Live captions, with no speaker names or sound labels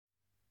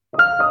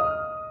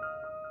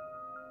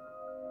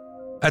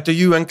At the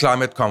UN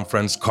climate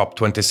conference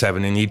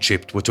COP27 in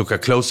Egypt, we took a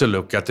closer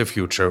look at the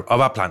future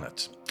of our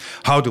planet.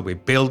 How do we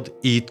build,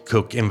 eat,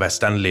 cook,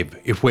 invest and live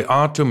if we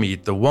are to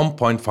meet the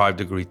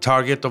 1.5-degree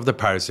target of the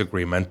Paris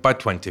Agreement by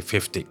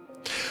 2050?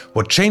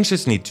 What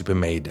changes need to be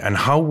made and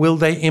how will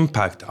they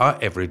impact our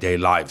everyday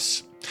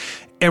lives?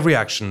 Every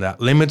action that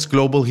limits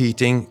global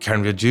heating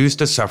can reduce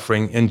the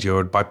suffering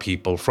endured by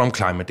people from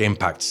climate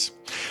impacts.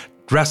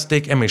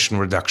 Drastic emission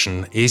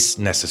reduction is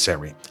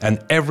necessary,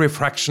 and every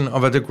fraction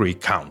of a degree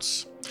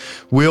counts.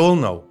 We all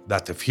know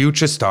that the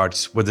future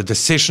starts with the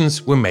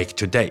decisions we make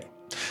today.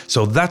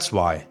 So that's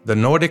why the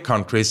Nordic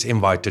countries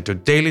invited to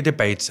daily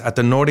debates at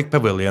the Nordic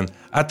Pavilion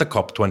at the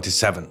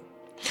COP27.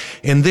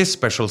 In this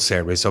special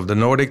series of the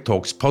Nordic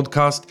Talks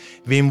podcast,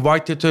 we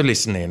invite you to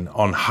listen in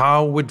on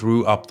how we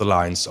drew up the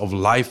lines of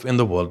life in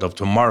the world of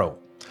tomorrow.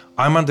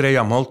 I'm André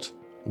Jamholt.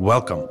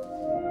 Welcome.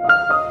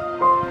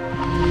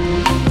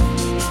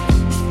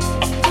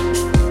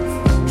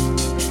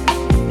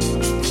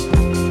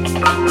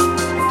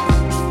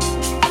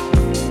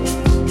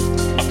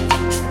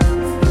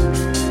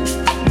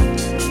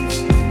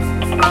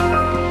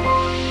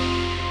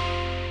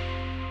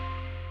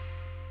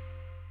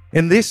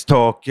 In this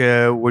talk,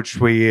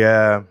 which we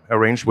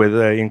arranged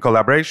in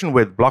collaboration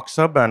with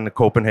BlockSub and the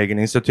Copenhagen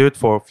Institute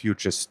for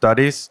Future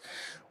Studies,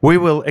 we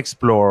will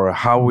explore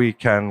how we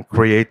can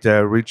create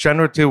a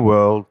regenerative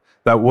world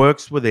that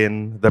works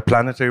within the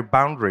planetary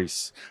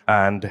boundaries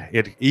and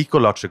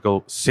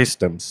ecological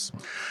systems.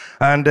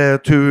 And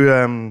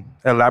to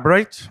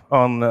elaborate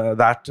on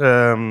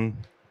that,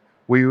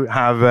 we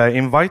have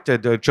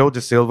invited Joe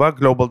De Silva,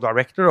 Global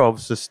Director of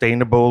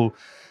Sustainable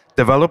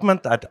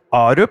Development at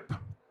Arup,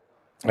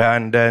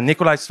 and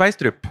Nikolaj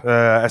Sveistrup,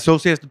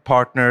 Associate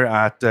Partner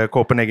at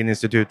Copenhagen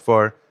Institute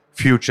for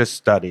Future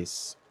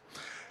Studies.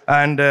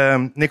 And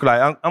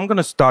Nikolaj, I'm going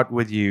to start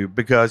with you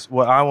because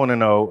what I want to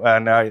know,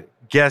 and I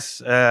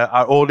guess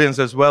our audience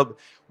as well,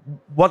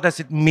 what does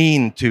it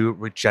mean to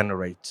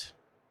regenerate?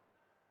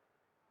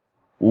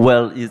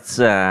 Well, it's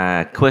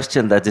a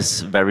question that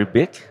is very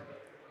big.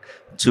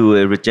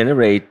 To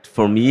regenerate,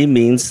 for me,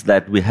 means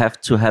that we have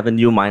to have a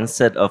new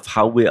mindset of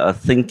how we are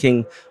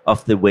thinking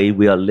of the way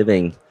we are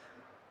living.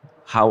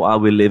 How are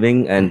we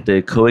living and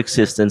the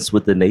coexistence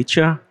with the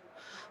nature?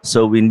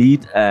 So we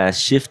need a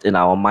shift in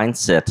our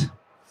mindset.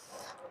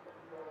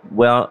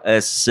 Well,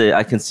 as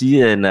I can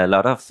see in a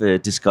lot of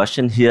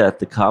discussion here at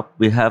the COP,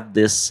 we have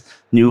this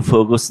new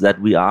focus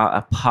that we are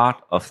a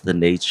part of the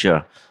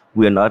nature.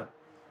 We are not,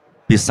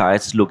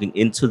 besides looking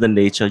into the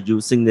nature,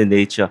 using the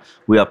nature,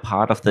 we are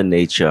part of the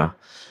nature.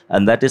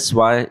 And that is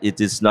why it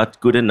is not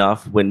good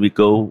enough when we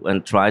go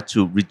and try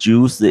to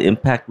reduce the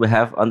impact we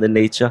have on the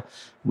nature.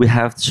 We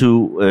have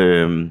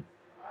to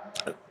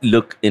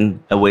look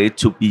in a way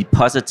to be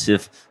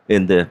positive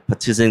in the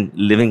participant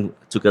living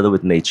together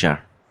with nature.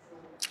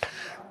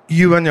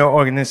 You and your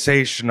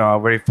organization are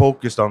very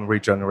focused on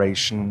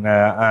regeneration,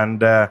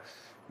 and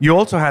you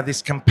also have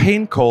this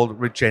campaign called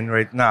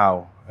Regenerate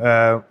Now.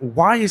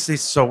 Why is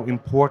this so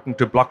important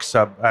to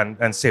BlockSub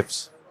and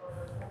SIFS?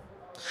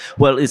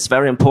 Well, it's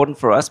very important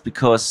for us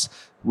because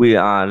we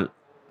are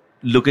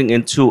looking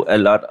into a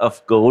lot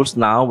of goals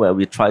now where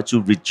we try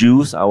to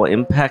reduce our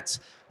impact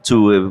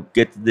to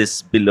get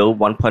this below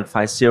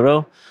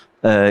 1.50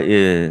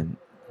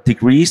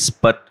 degrees,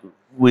 but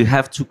we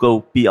have to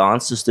go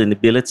beyond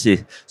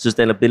sustainability.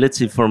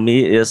 Sustainability for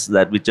me is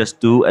that we just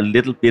do a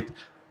little bit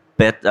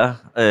better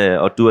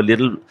or do a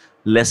little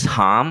less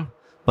harm,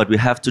 but we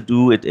have to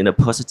do it in a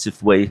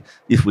positive way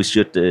if we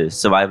should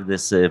survive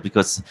this,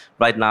 because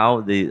right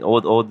now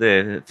all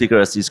the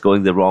figures is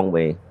going the wrong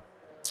way.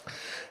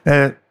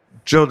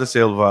 Joe De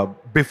Silva,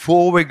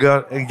 before we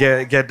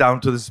get down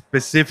to the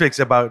specifics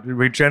about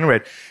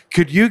Regenerate,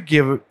 could you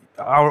give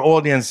our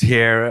audience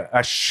here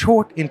a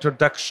short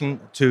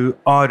introduction to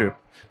Arup?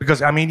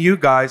 Because, I mean, you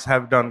guys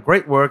have done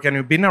great work and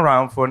you've been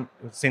around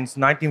since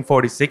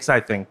 1946,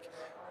 I think.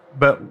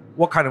 But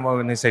what kind of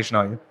organization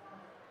are you?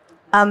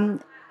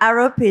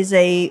 Arup is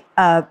a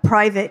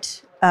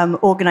private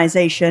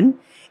organization.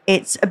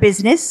 It's a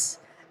business,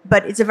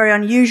 but it's a very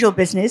unusual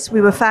business.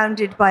 We were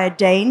founded by a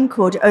Dane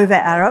called Ove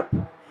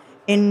Arup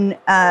in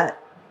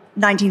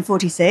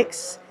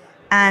 1946,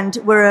 and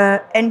we're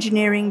an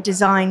engineering,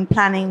 design,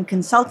 planning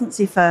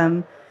consultancy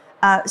firm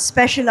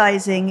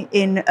specializing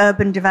in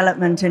urban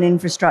development and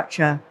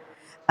infrastructure.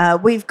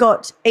 We've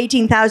got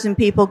 18,000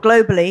 people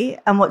globally,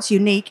 and what's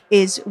unique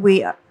is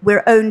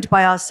we're owned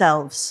by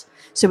ourselves.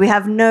 So we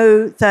have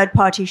no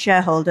third-party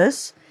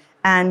shareholders,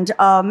 and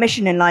our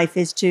mission in life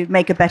is to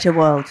make a better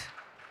world.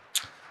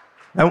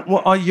 And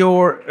what are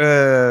your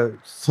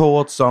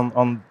thoughts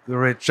on the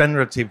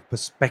regenerative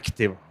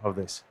perspective of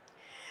this?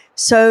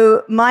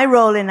 So my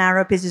role in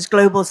Arup is as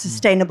Global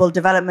Sustainable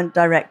Development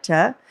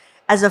Director.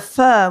 As a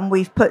firm,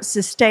 we've put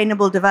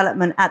sustainable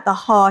development at the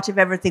heart of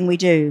everything we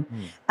do.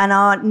 And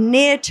our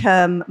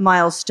near-term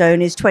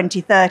milestone is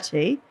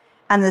 2030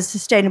 and the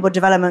Sustainable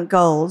Development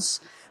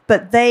Goals.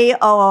 But they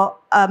are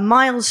a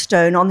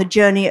milestone on the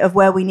journey of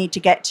where we need to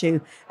get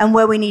to. And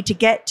where we need to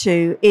get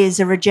to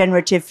is a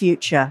regenerative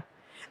future.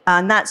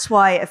 And that's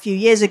why a few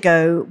years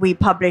ago we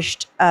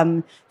published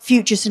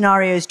Future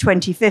Scenarios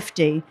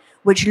 2050,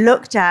 which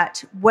looked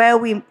at where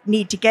we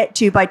need to get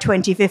to by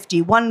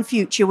 2050. One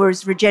future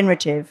was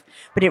regenerative,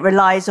 but it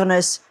relies on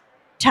us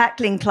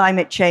tackling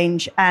climate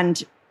change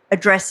and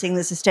addressing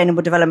the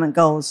Sustainable Development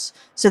Goals.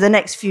 So the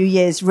next few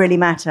years really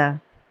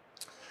matter.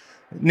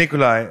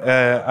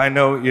 Nikolai, I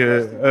know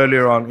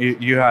earlier on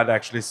you had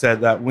actually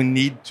said that we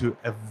need to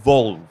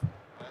evolve.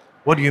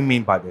 What do you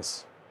mean by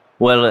this?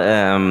 Well,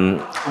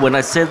 when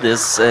I said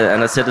this,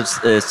 and I said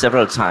it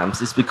several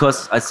times, it's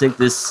because I think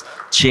this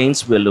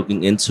change we're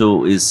looking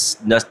into is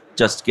not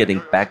just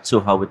getting back to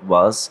how it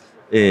was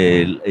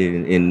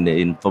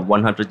from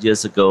 100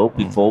 years ago,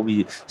 before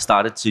we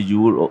started to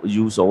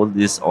use all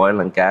this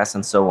oil and gas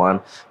and so on.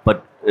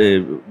 But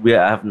we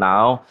have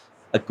now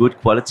a good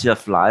quality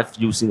of life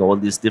using all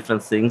these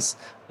different things.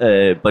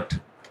 But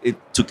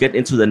to get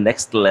into the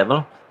next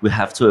level, we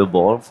have to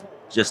evolve,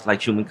 just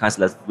like humankind,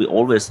 like we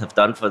always have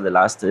done for the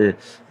last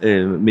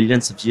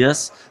millions of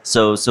years.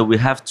 So we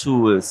have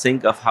to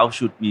think of how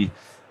should we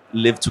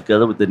live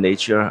together with the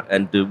nature,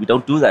 and we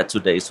don't do that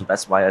today. So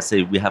that's why I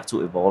say we have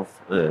to evolve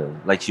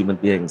like human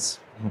beings.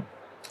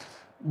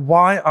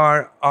 Why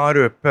are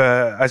Arup,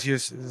 as you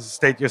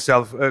state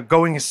yourself,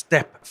 going a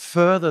step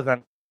further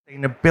than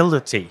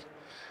sustainability?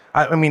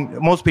 I mean,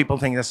 most people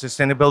think that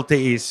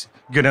sustainability is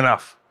good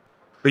enough,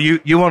 but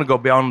you want to go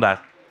beyond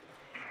that.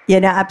 Yeah,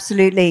 no,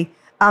 absolutely.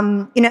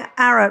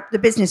 Arup, the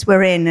business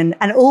we're in,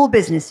 and all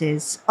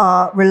businesses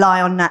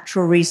rely on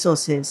natural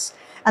resources.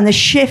 And the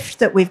shift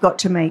that we've got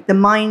to make, the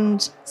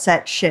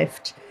mindset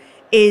shift,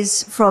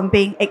 is from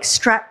being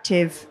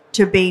extractive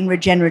to being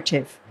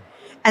regenerative.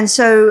 And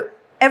so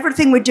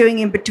everything we're doing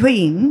in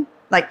between,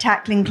 like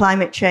tackling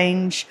climate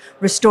change,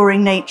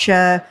 restoring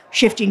nature,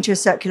 shifting to a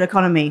circular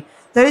economy,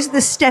 those are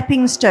the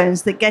stepping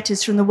stones that get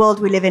us from the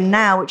world we live in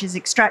now, which is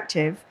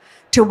extractive,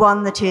 to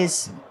one that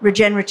is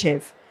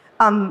regenerative.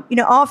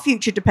 Our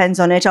future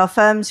depends on it. Our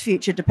firm's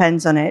future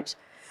depends on it.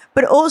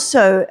 But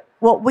also,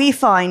 what we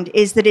find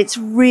is that it's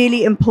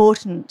really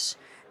important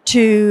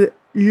to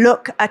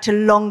look at a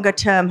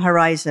longer-term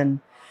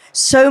horizon.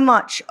 So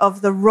much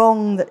of the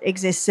wrong that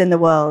exists in the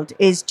world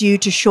is due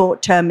to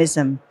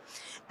short-termism.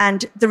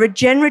 And the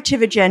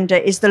regenerative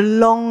agenda is the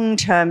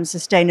long-term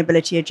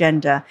sustainability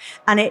agenda.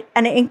 And it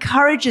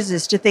encourages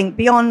us to think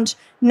beyond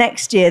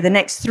next year, the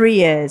next 3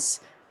 years,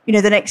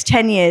 the next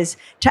 10 years,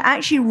 to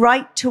actually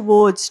right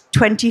towards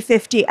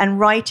 2050 and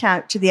right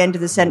out to the end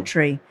of the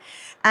century.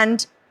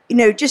 And,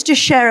 just to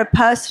share a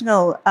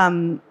personal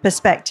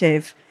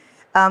perspective,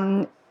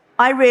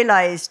 I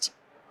realized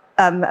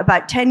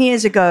about 10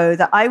 years ago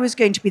that I was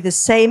going to be the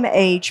same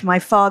age my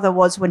father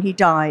was when he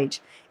died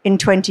in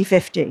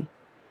 2050.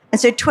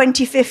 And so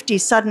 2050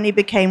 suddenly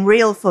became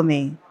real for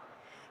me.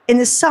 In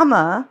the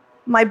summer,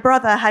 my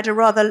brother had a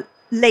rather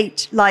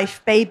late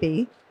life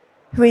baby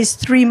who is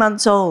 3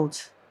 months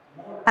old.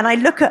 And I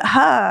look at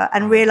her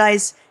and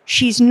realize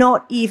she's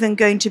not even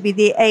going to be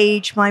the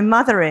age my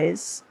mother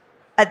is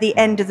at the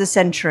end of the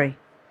century.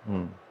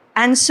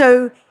 And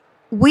so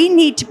we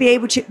need to be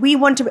able to, we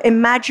want to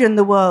imagine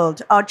the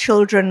world our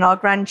children, our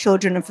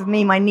grandchildren, and for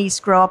me, my niece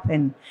grew up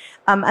in.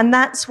 And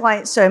that's why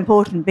it's so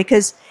important,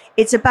 because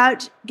it's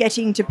about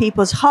getting to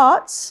people's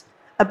hearts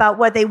about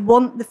where they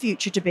want the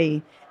future to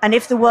be. And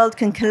if the world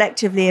can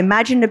collectively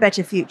imagine a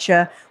better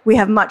future, we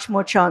have much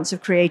more chance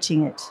of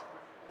creating it.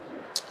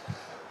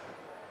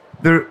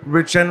 The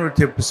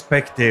regenerative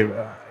perspective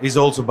is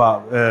also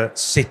about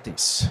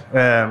cities.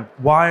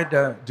 Why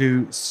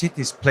do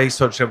cities play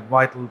such a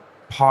vital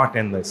part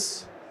in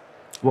this?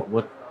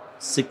 What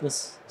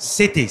sickness?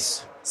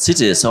 Cities.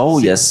 Cities. Oh,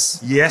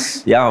 yes.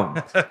 Yes.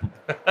 Yeah.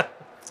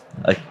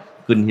 I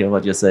couldn't hear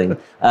what you're saying.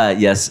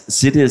 Yes,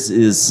 cities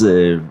is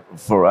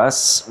for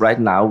us right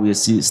now. We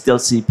still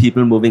see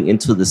people moving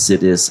into the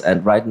cities,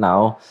 and right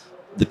now,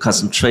 the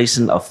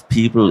concentration of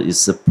people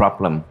is a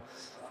problem.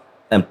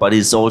 But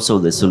it's also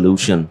the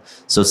solution.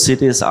 So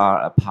cities are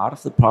a part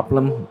of the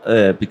problem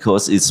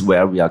because it's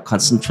where we are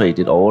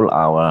concentrated all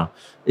our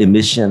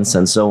emissions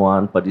and so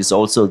on. But it's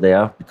also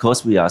there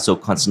because we are so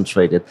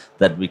concentrated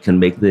that we can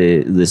make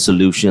the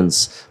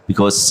solutions.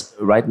 Because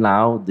right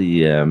now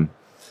the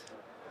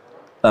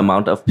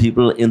amount of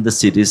people in the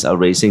cities are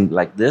rising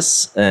like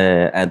this,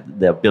 and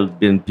they're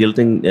been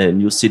building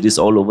new cities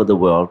all over the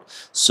world.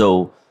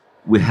 So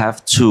we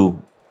have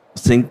to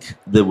think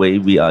the way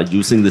we are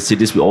using the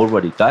cities we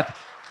already got,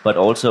 but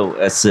also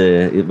as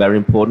very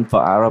important for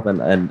Arup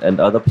and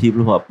other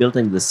people who are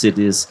building the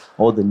cities,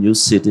 all the new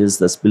cities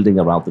that's building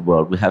around the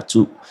world. We have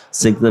to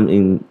think them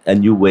in a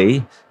new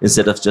way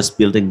instead of just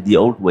building the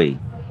old way.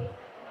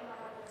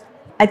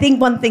 I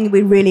think one thing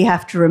we really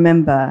have to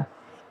remember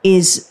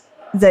is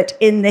that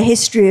in the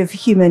history of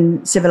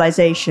human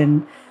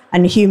civilization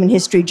and human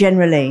history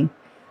generally,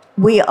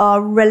 we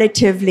are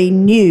relatively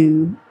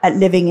new at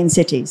living in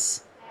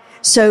cities.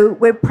 So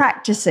we're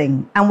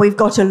practicing, and we've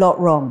got a lot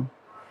wrong.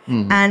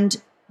 Mm-hmm.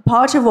 And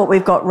part of what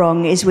we've got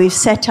wrong is we've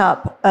set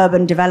up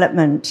urban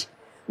development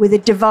with a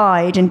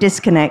divide and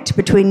disconnect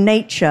between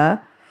nature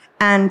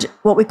and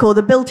what we call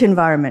the built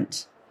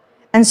environment.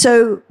 And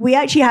so we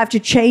actually have to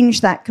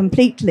change that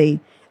completely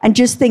and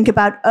just think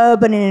about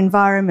urban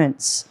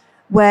environments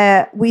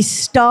where we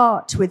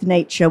start with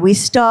nature, we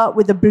start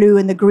with the blue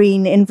and the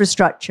green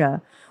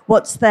infrastructure,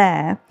 what's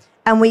there,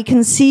 and we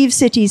conceive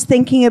cities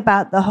thinking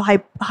about the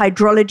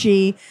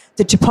hydrology,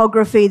 the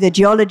topography, the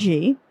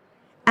geology,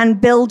 and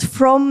build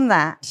from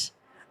that,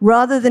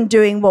 rather than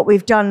doing what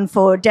we've done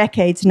for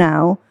decades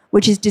now,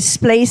 which is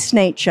displace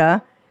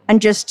nature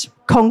and just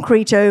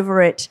concrete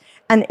over it.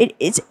 And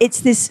it's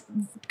this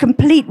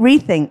complete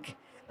rethink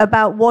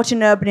about what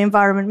an urban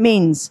environment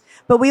means.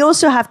 But we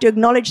also have to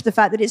acknowledge the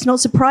fact that it's not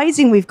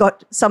surprising we've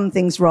got some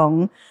things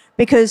wrong,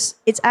 because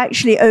it's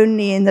actually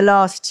only in the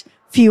last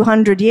few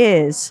hundred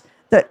years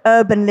that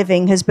urban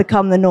living has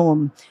become the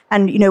norm.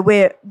 And,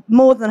 we're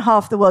more than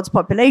half the world's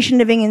population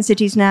living in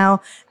cities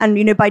now.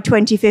 And, by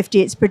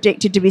 2050, it's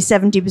predicted to be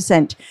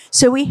 70%.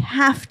 So we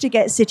have to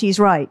get cities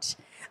right.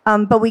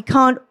 But we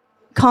can't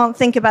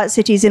think about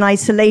cities in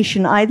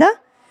isolation either.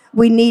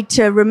 We need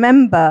to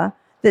remember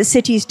that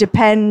cities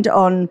depend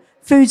on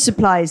food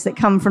supplies that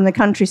come from the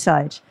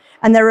countryside.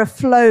 And there are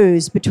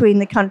flows between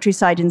the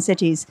countryside and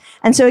cities.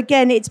 And so,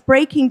 again, it's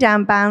breaking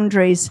down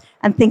boundaries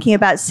and thinking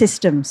about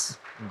systems.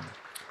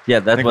 Yeah,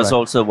 that was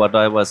also what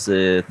I was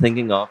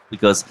thinking of,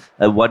 because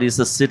what is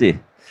a city?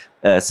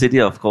 A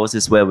city, of course,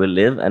 is where we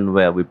live and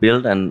where we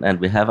build and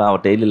we have our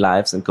daily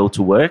lives and go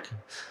to work.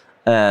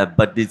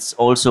 But it's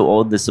also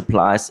all the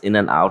supplies in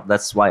and out.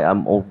 That's why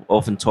I'm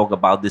often talk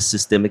about this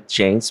systemic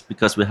change,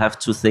 because we have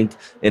to think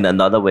in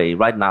another way.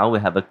 Right now, we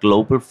have a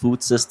global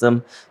food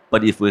system,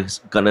 but if we're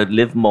going to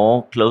live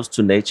more close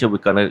to nature, we're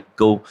going to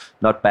go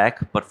not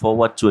back, but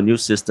forward to a new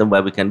system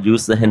where we can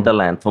use the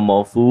hinterland for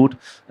more food.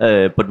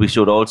 But we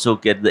should also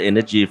get the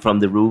energy from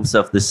the roofs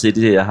of the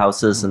city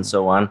houses and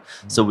so on.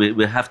 So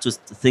we have to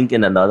think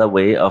in another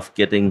way of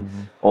getting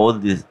all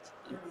the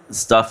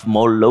stuff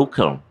more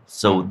local.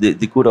 So the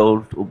good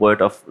old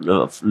word of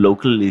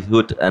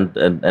localhood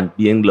and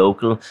being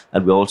local,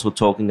 and we're also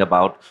talking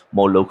about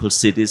more local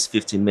cities,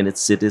 15-minute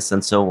cities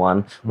and so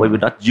on, where we're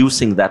not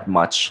using that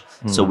much.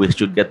 So we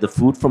should get the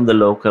food from the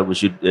local, we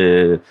should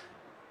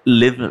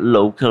live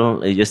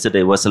local.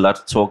 Yesterday was a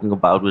lot talking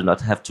about we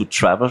not have to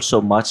travel so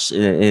much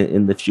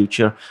in the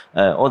future.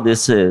 All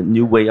this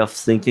new way of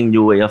thinking,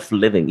 new way of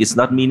living. It's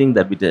not meaning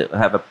that we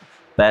have a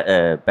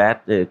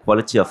bad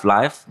quality of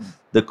life.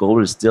 The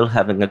goal is still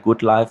having a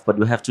good life, but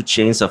we have to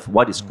change of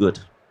what is good.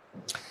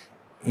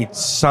 It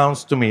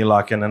sounds to me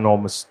like an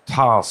enormous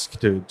task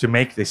to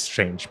make this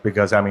change,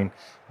 because,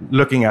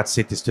 looking at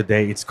cities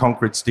today, it's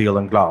concrete, steel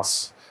and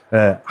glass.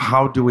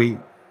 How do we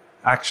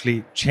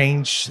actually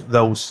change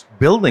those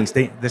buildings,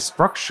 the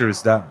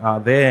structures that are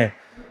there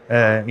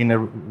in a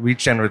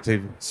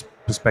regenerative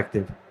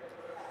perspective?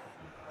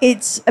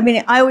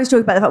 I always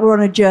talk about the fact we're on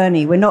a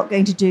journey. We're not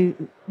going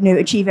to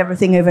achieve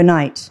everything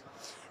overnight.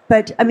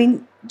 But,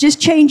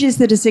 just changes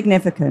that are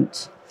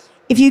significant.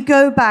 If you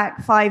go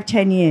back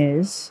 5-10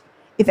 years,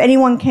 if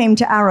anyone came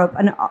to Arup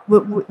and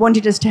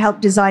wanted us to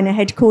help design a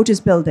headquarters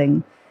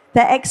building,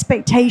 their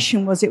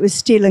expectation was it was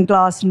steel and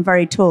glass and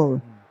very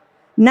tall.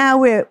 Now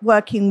we're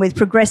working with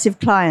progressive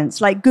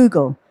clients like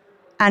Google,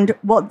 and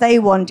what they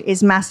want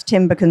is mass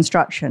timber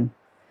construction.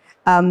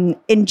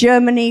 In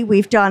Germany,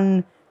 we've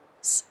done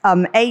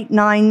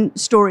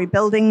 8-9-story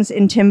buildings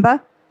in timber.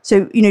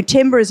 So,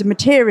 timber as a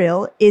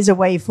material is a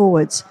way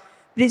forwards.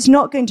 But it's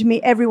not going to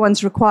meet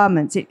everyone's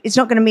requirements. It's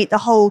not going to meet the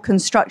whole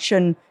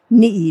construction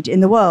need in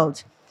the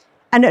world.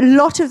 And a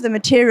lot of the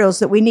materials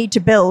that we need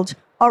to build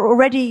are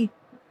already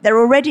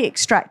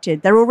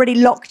extracted. They're already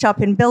locked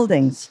up in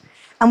buildings.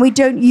 And we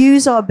don't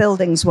use our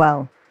buildings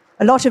well.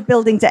 A lot of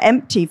buildings are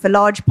empty for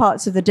large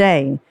parts of the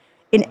day.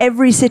 In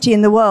every city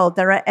in the world,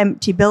 there are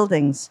empty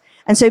buildings.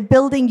 And so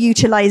building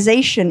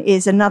utilization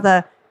is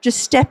another just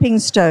stepping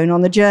stone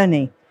on the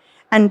journey.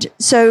 And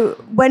so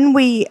when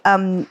we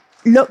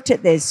looked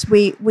at this,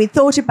 we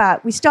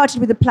started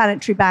with the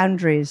planetary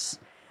boundaries.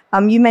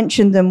 You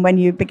mentioned them when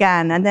you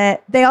began, and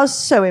they are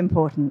so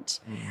important.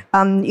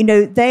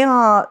 They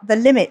are the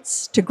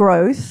limits to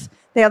growth.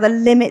 They are the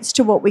limits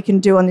to what we can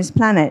do on this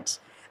planet.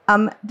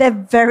 They're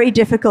very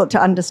difficult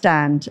to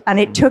understand, and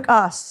it took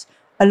us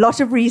a lot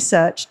of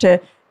research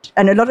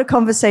and a lot of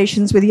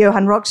conversations with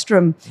Johan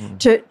Rockström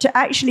to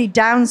actually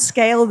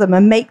downscale them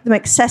and make them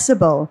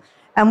accessible.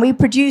 And we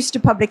produced a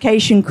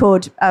publication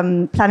called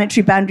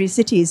Planetary Boundary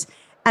Cities.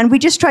 And we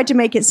just tried to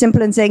make it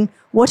simple and saying,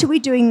 what are we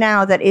doing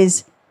now that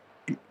is,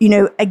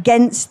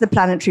 against the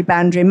planetary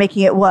boundary,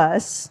 making it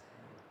worse?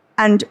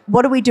 And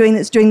what are we doing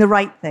that's doing the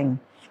right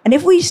thing? And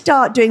if we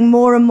start doing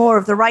more and more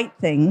of the right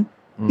thing,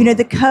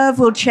 the curve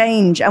will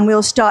change and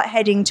we'll start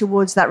heading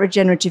towards that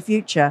regenerative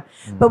future.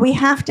 But we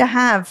have to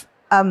have,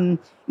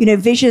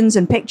 visions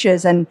and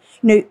pictures and,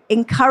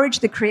 encourage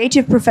the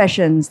creative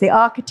professions, the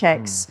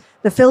architects,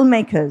 the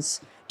filmmakers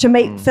to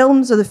make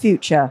films of the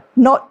future,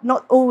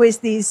 not always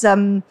these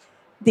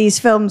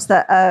films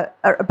that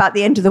are about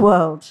the end of the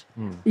world.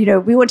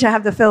 We want to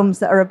have the films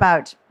that are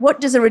about what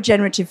does a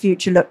regenerative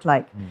future look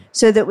like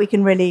so that we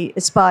can really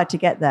aspire to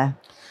get there.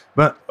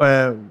 But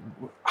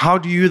how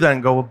do you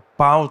then go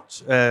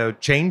about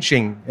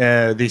changing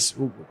this?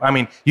 I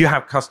mean, you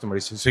have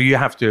customers, so you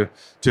have to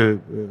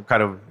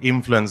kind of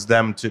influence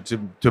them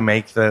to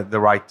make the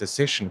right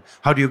decision.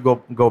 How do you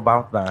go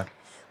about that?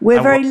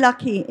 We're very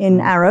lucky in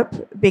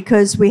Arup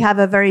because we have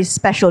a very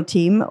special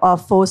team, our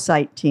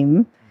Foresight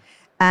team.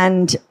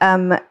 And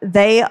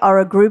they are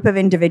a group of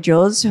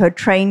individuals who are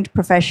trained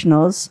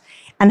professionals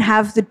and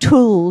have the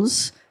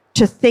tools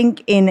to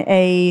think in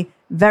a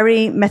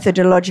very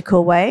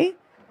methodological way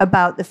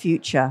about the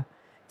future,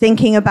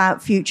 thinking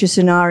about future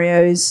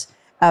scenarios,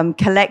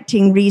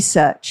 collecting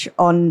research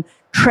on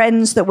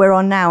trends that we're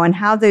on now and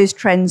how those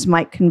trends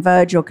might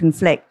converge or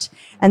conflict,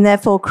 and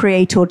therefore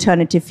create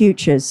alternative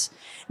futures.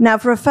 Now,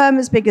 for a firm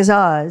as big as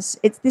ours,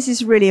 this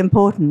is really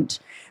important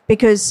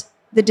because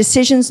the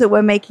decisions that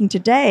we're making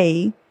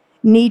today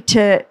need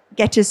to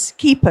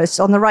keep us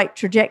on the right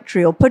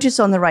trajectory or put us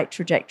on the right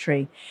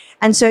trajectory.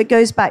 And so it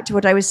goes back to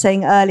what I was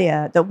saying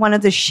earlier, that one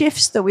of the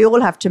shifts that we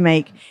all have to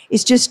make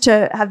is just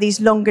to have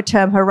these longer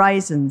term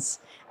horizons.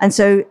 And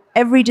so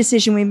every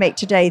decision we make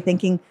today,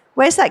 thinking,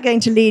 where's that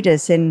going to lead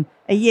us in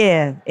a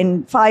year,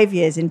 in 5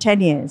 years, in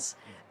 10 years?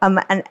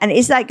 And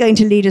is that going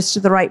to lead us to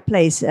the right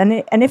place?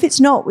 And if it's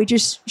not, we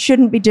just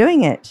shouldn't be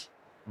doing it.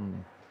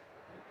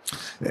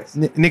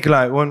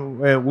 Nikolai,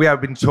 when we have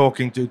been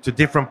talking to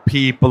different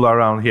people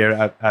around here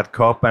at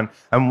COP, and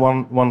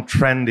one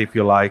trend, if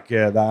you like,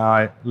 that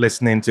I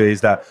listen into is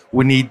that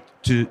we need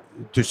to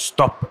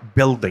stop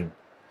building.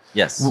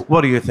 Yes.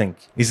 What do you think?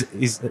 Is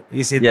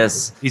it?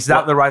 Yes. Is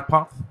that the right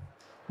path?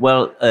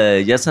 Well,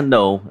 yes and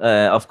no.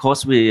 Of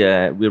course, we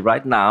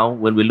right now,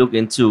 when we look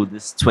into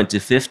this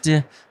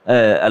 2050,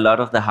 a lot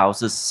of the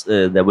houses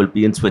that will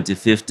be in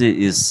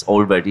 2050 is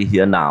already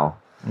here now.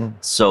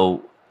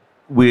 So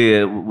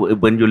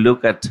when you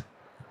look at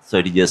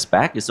 30 years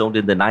back, it's only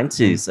in the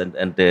 90s and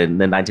in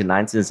the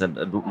 1990s, and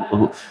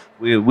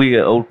we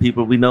old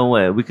people, we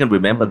know, we can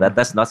remember that.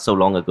 That's not so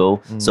long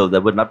ago, so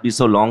that would not be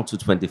so long to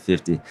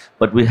 2050.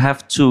 But we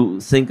have to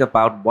think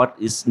about what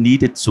is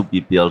needed to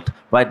be built.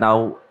 Right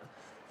now,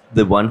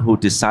 the one who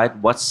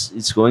decide what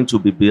is going to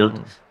be built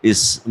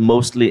is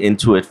mostly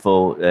into it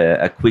for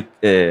a quick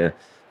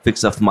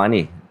fix of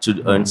money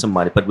to earn some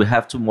money. But we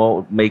have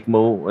to make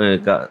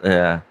more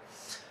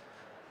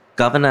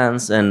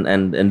governance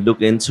and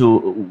look into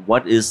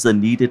what is the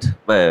needed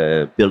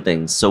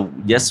buildings. So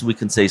yes, we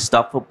can say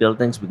stop for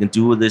buildings. We can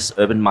do this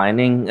urban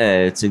mining.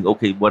 Think,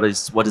 okay, what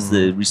is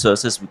the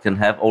resources we can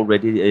have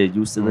already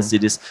used in the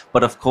cities?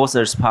 But of course,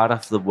 there's part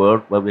of the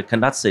world where we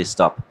cannot say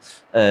stop,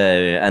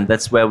 and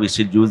that's where we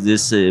should use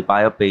this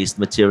bio-based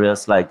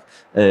materials like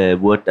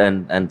wood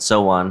and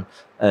so on.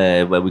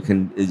 Where we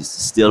can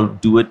still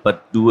do it,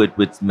 but do it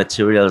with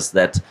materials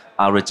that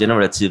are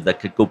regenerative,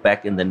 that could go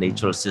back in the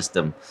natural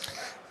system.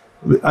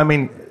 I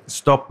mean,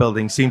 stop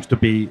building seems to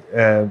be,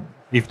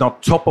 if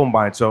not top of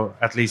mind, so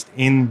at least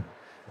in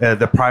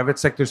the private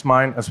sector's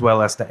mind as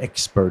well as the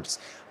experts.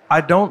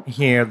 I don't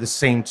hear the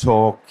same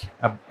talk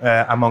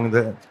among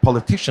the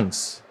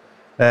politicians.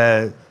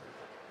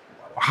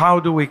 How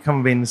do we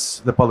convince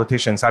the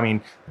politicians? I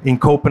mean, in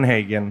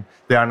Copenhagen,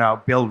 they are now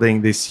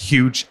building this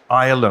huge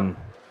island,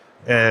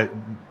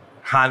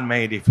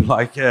 handmade, if you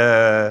like,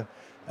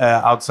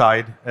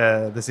 outside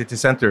the city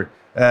center.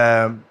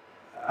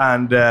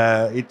 And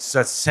it's a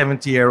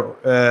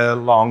 70-year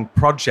long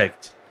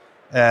project.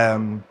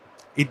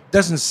 It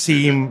doesn't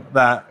seem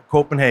that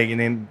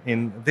Copenhagen,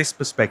 in this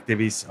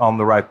perspective, is on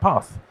the right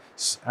path,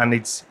 and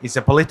it's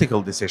a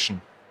political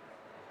decision.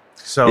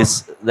 So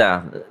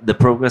the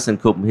progress in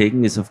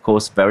Copenhagen is, of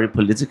course, very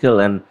political,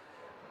 and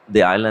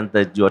the island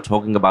that you are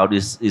talking about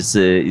is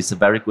a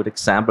very good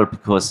example,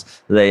 because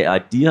the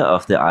idea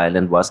of the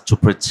island was to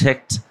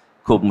protect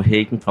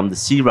Copenhagen from the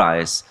sea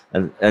rise,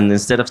 and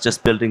instead of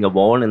just building a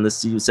wall in the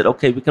sea, we said,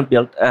 okay, we can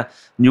build a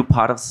new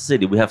part of the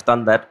city. We have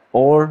done that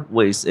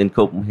always in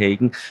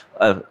Copenhagen.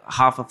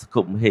 Half of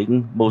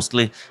Copenhagen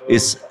mostly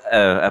is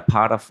a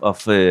part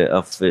of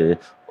the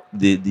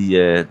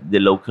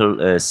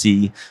local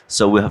sea.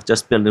 So we have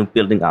just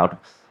building out.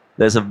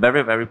 There's a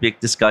very, very big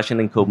discussion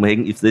in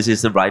Copenhagen if this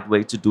is the right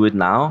way to do it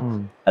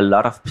now. A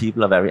lot of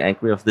people are very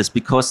angry of this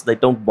because they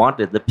don't want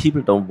it. The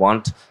people don't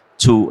want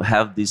to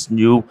have this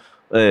new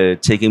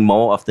taking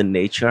more of the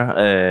nature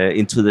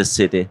into the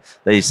city.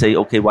 They say,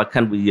 okay, why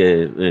can't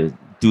we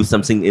do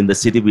something in the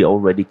city we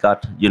already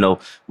got? You know,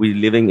 we're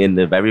living in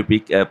the very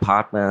big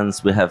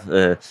apartments. We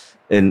have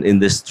in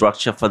the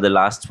structure for the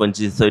last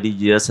 20, 30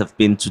 years have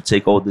been to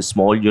take all the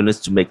small units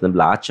to make them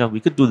larger. We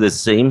could do the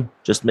same,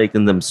 just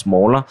making them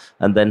smaller,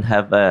 and then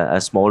have a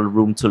small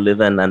room to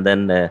live in, and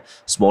then a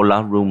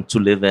smaller room to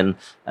live in,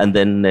 and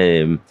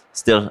then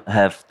still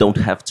don't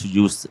have to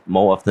use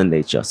more of the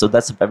nature. So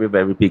that's a very,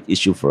 very big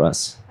issue for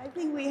us. I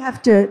think we have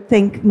to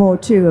think more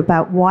too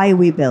about why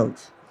we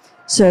build.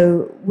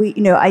 So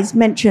I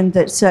mentioned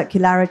that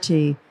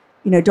circularity,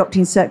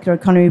 adopting circular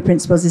economy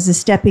principles is a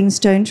stepping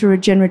stone to a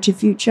regenerative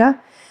future.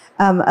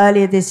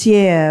 Earlier this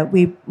year,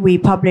 we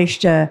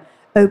published an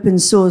open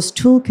source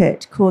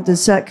toolkit called the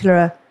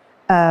Circular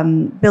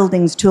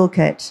Buildings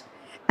Toolkit.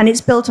 And it's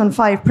built on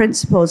 5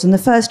 principles. And the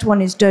first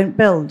one is don't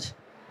build.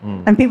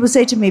 And people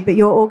say to me, but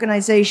your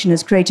organization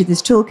has created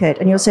this toolkit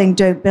and you're saying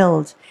don't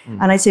build.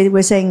 And I say,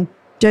 we're saying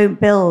don't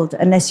build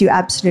unless you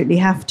absolutely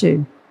have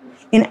to.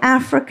 In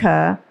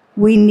Africa,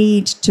 we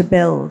need to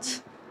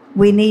build.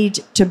 We need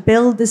to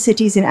build the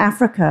cities in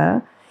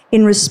Africa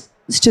in response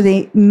to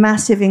the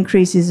massive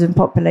increases in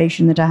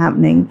population that are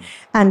happening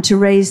and to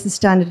raise the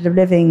standard of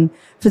living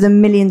for the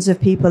millions of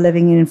people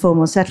living in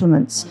informal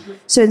settlements.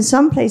 So in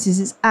some places,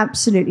 it's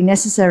absolutely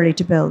necessary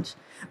to build.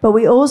 But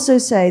we also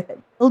say that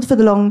build for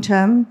the long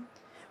term,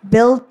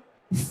 build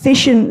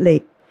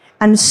efficiently.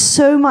 And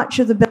so much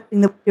of the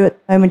building that we do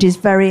at the moment is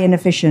very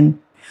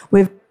inefficient.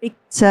 We're very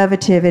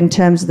conservative in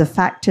terms of the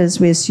factors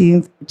we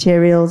assume for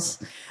materials,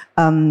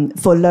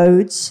 for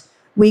loads.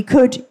 We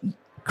could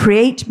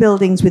create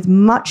buildings with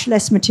much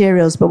less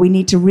materials, but we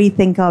need to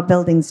rethink our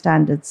building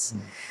standards.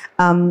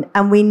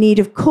 And we need,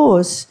 of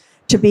course,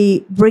 to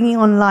be bringing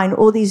online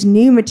all these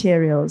new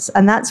materials.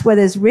 And that's where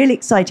there's really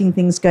exciting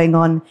things going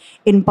on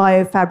in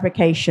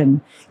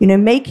biofabrication. You know,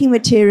 making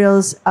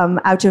materials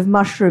out of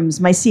mushrooms,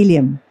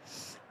 mycelium,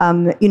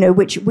 you know,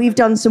 which we've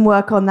done some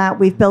work on that.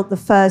 We've built the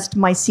first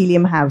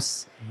mycelium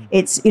house.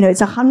 It's, you know,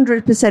 it's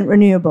 100%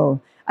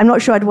 renewable. I'm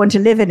not sure I'd want to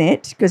live in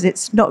it because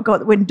it's not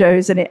got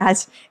windows and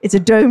it's a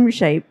dome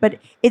shape, but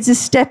it's a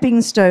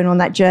stepping stone on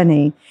that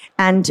journey.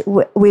 And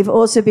we've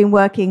also been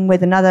working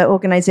with another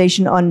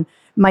organization on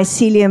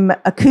mycelium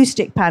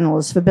acoustic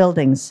panels for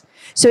buildings.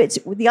 So it's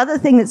the other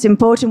thing that's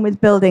important with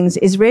buildings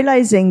is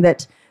realizing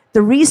that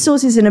the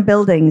resources in a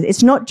building,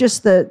 it's not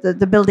just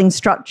the building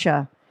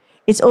structure,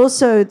 it's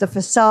also the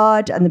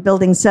facade and the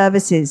building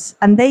services,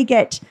 and they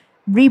get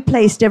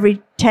replaced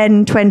every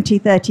 10, 20,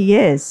 30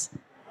 years.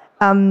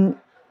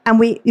 And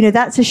we, you know,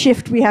 that's a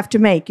shift we have to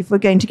make if we're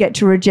going to get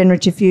to a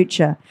regenerative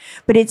future.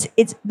 But it's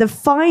the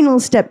final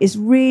step is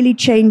really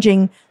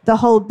changing the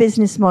whole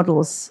business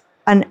models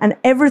and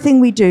everything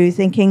we do,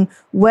 thinking,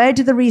 where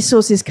do the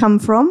resources come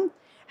from?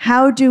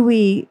 How do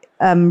we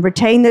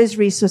retain those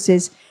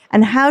resources?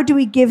 And how do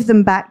we give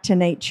them back to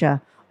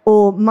nature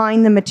or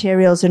mine the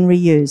materials and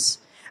reuse?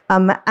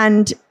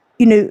 And,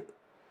 you know,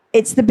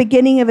 it's the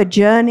beginning of a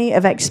journey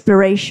of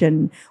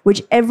exploration,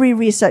 which every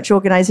research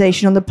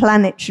organization on the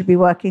planet should be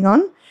working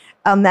on.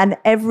 And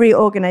every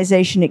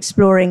organization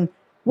exploring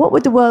what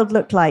would the world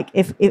look like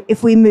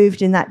if we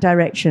moved in that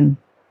direction.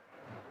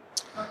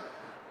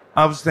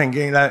 I was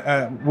thinking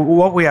that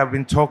what we have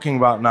been talking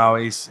about now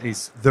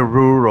is the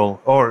rural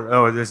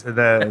or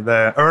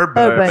the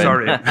urban.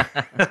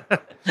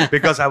 Sorry,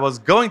 because I was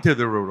going to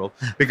the rural.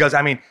 Because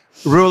I mean,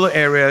 rural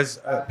areas,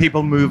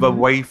 people move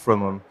away from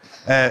them.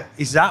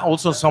 Is that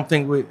also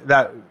something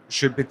that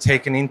should be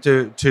taken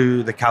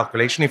into the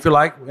calculation, if you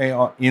like,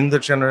 in the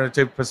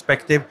generative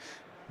perspective,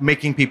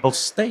 making people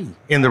stay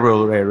in the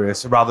rural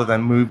areas rather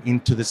than move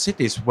into the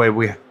cities where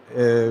we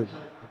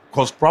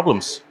cause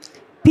problems?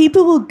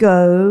 People will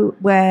go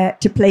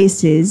to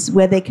places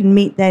where they can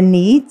meet their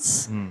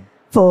needs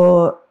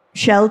for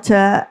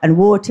shelter and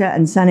water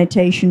and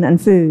sanitation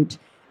and food.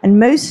 And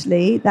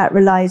mostly that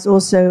relies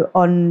also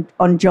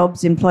on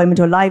jobs, employment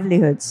or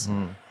livelihoods.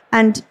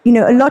 And, you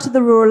know, a lot of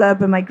the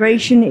rural-urban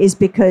migration is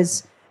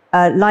because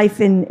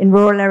life in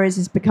rural areas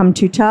has become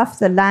too tough.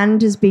 The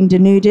land has been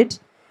denuded.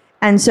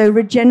 And so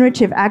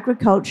regenerative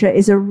agriculture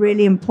is a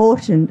really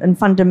important and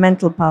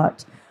fundamental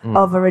part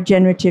of a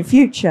regenerative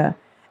future.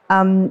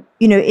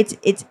 You know,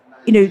 it's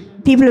you know,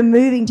 people are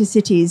moving to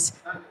cities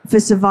for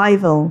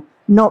survival,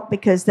 not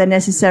because they're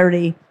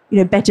necessarily, you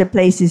know, better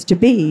places to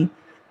be.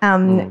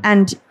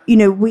 And you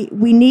know,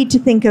 we need to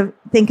think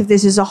of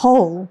this as a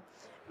whole,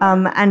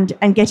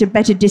 and get a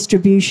better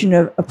distribution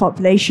of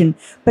population.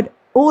 But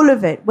all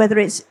of it, whether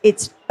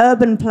it's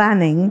urban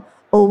planning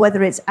or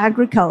whether it's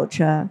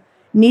agriculture,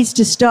 needs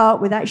to start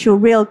with actual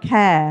real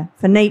care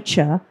for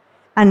nature,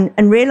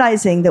 and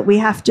realizing that we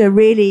have to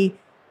really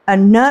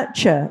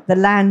nurture the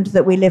land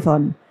that we live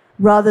on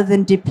rather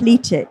than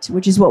deplete it,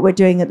 which is what we're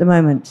doing at the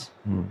moment.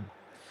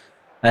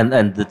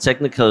 And the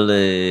technical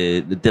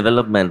the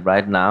development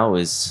right now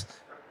is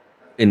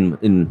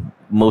in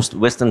most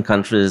Western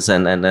countries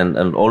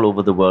and all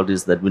over the world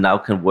is that we now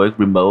can work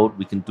remote.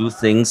 We can do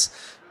things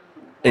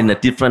in a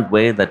different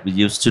way that we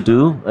used to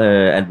do,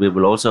 and we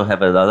will also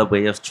have another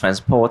way of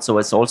transport. So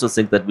I also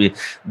think that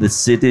the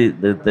city,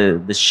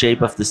 the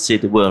shape of the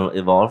city will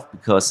evolve,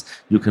 because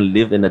you can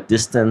live in a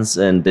distance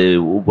and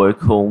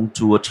work home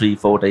 2 or 3,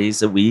 4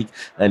 days a week,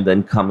 and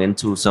then come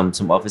into some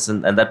office,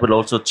 and that will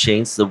also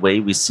change the way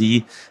we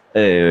see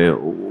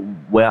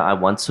where I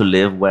want to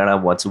live,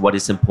 what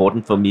is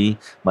important for me,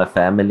 my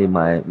family,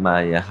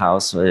 my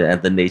house, and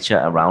the nature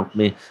around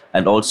me,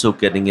 and also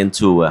getting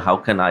into how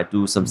can I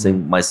do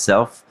something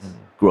myself,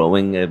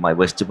 growing my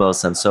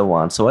vegetables and so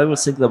on. So I will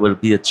think there will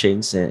be a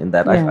change in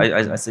that.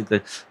 Yeah. I think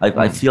that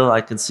I feel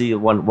I can see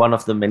one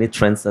of the many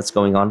trends that's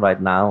going on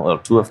right now, or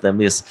two of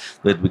them, is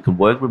that we can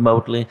work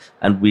remotely,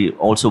 and we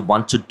also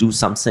want to do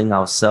something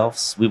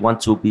ourselves. We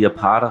want to be a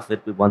part of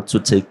it. We want to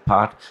take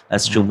part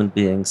as human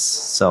beings.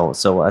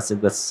 So I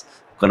think that's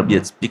going to be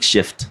a big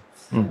shift.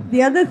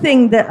 The other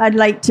thing that I'd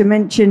like to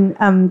mention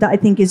that I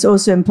think is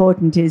also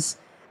important is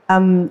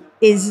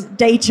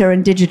data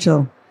and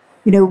digital.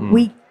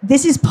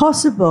 This is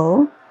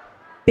possible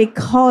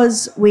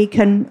because we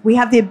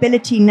have the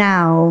ability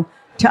now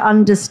to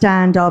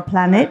understand our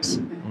planet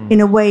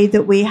in a way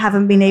that we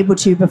haven't been able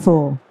to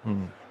before.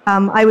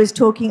 I was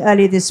talking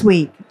earlier this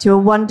week to a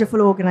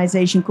wonderful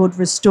organization called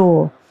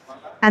Restore,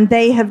 and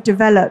they have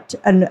developed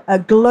a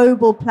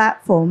global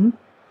platform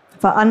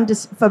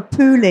for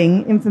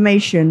pooling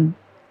information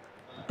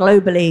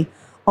globally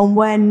on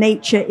where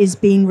nature is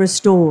being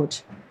restored.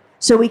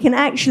 So we can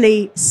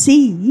actually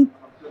see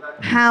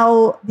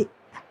how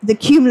the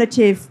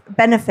cumulative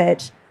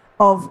benefit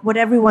of what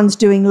everyone's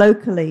doing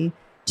locally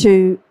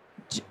to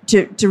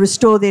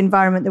restore the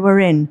environment that we're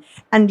in.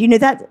 And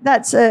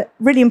that's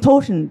really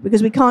important,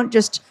 because we can't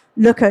just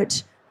look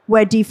at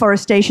where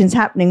deforestation is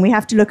happening. We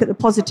have to look at the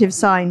positive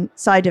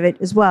side of it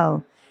as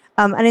well,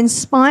 and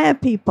inspire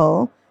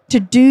people to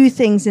do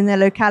things in their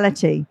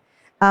locality.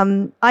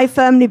 I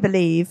firmly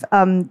believe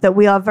that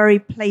we are very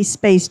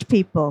place-based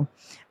people.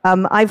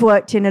 I've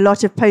worked in a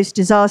lot of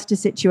post-disaster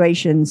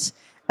situations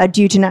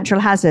due to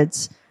natural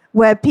hazards,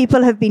 where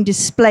people have been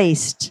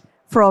displaced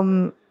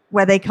from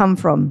where they come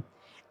from.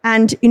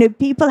 And,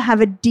 people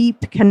have a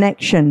deep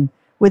connection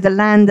with the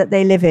land that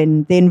they live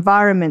in, the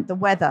environment, the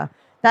weather.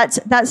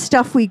 That's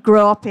stuff we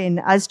grow up in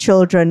as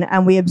children,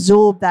 and we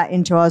absorb that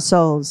into our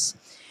souls.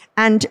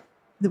 And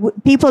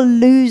people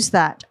lose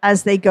that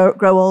as they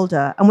grow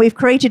older. And we've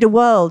created a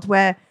world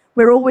where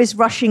we're always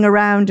rushing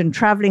around and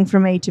traveling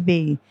from A to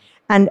B.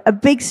 And a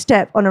big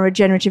step on a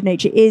regenerative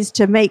nature is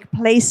to make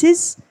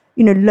places,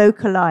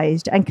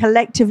 localized and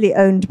collectively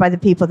owned by the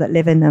people that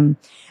live in them.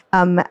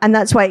 And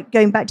that's why,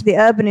 going back to the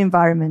urban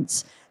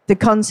environments, the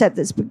concept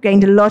that's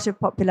gained a lot of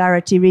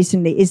popularity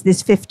recently is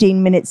this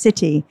 15-minute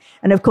city.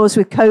 And of course,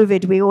 with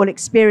COVID, we all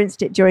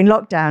experienced it during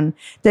lockdown,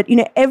 that,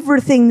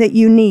 everything that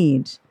you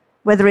need,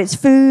 whether it's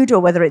food or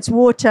whether it's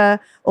water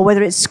or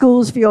whether it's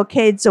schools for your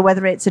kids or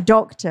whether it's a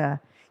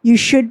doctor, you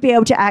should be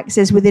able to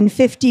access within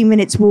 15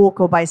 minutes walk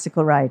or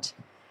bicycle ride.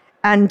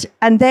 And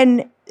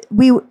then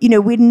we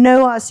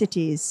know our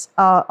cities,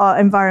 our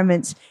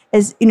environments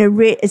as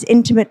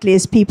intimately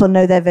as people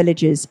know their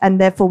villages, and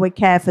therefore we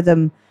care for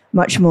them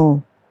much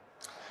more.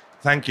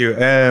 Thank you.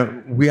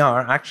 We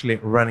are actually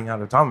running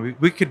out of time.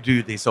 We could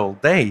do this all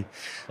day.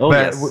 Oh,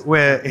 but yes.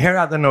 We're here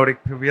at the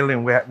Nordic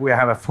Pavilion. We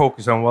have a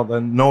focus on what the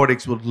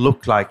Nordics would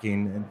look like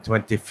in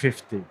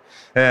 2050.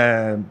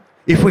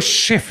 If we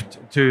shift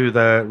to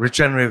the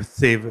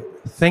regenerative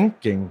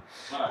thinking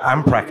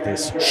and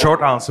practice,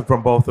 short answer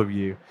from both of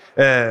you.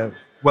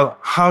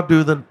 How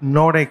do the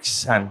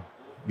Nordics and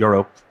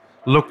Europe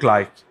look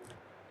like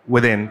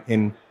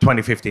in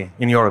 2050,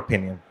 in your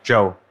opinion?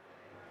 Joe?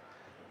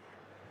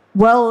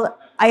 Well,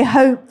 I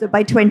hope that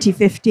by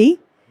 2050,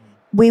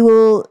 we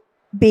will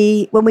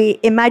be, when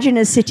we imagine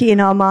a city in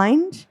our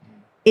mind,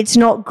 it's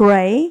not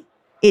grey,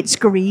 it's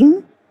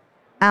green,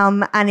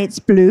 and it's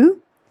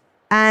blue,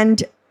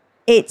 and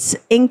it's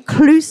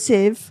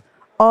inclusive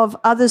of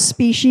other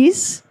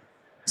species,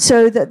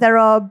 so that there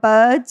are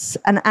birds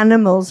and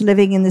animals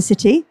living in the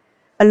city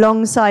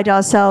alongside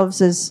ourselves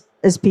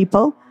as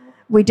people.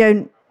 We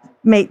don't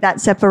make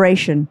that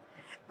separation.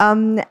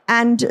 And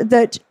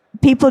that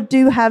people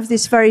do have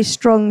this very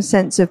strong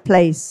sense of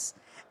place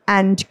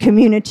and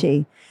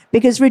community,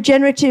 because a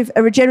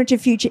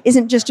regenerative future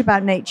isn't just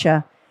about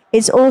nature.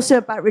 It's also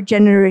about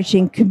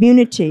regenerating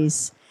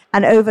communities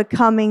and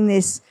overcoming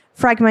this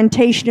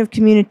fragmentation of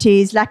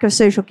communities, lack of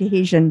social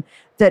cohesion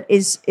that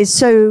is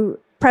so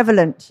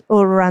prevalent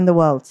all around the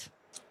world.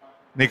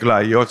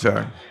 Nikolai, your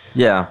turn.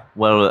 Yeah,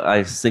 well,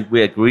 I think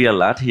we agree a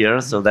lot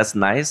here, so that's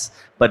nice.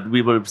 But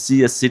we will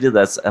see a city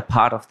that's a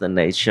part of the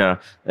nature,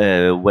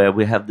 where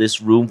we have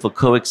this room for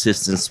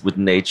coexistence with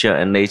nature,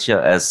 and nature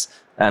as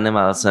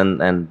animals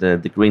and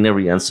the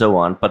greenery and so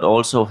on, but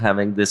also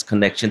having this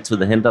connection to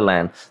the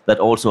hinterland that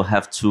also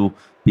have to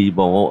be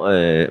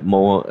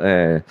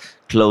more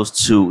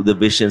close to the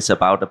visions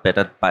about a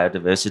better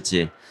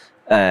biodiversity.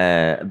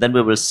 Then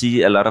we will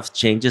see a lot of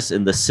changes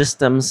in the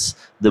systems,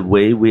 the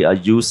way we are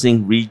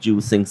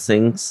reusing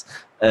things.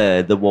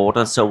 The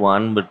water, so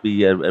on, would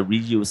be a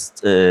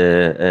reused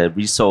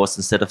resource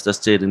instead of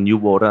just getting new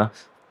water.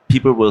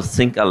 People will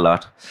think a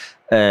lot.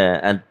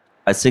 And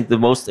I think the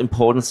most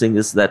important thing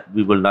is that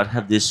we will not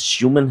have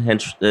this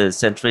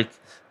human-centric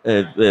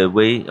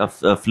way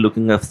of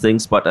looking at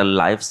things, but a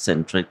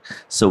life-centric.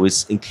 So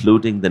it's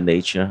including the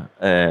nature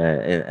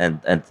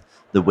and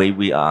the way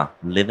we are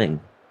living.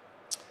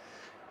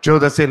 Joe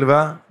Da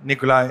Silva,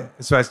 Nikolai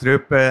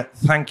Sveistrup,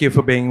 thank you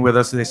for being with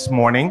us this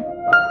morning.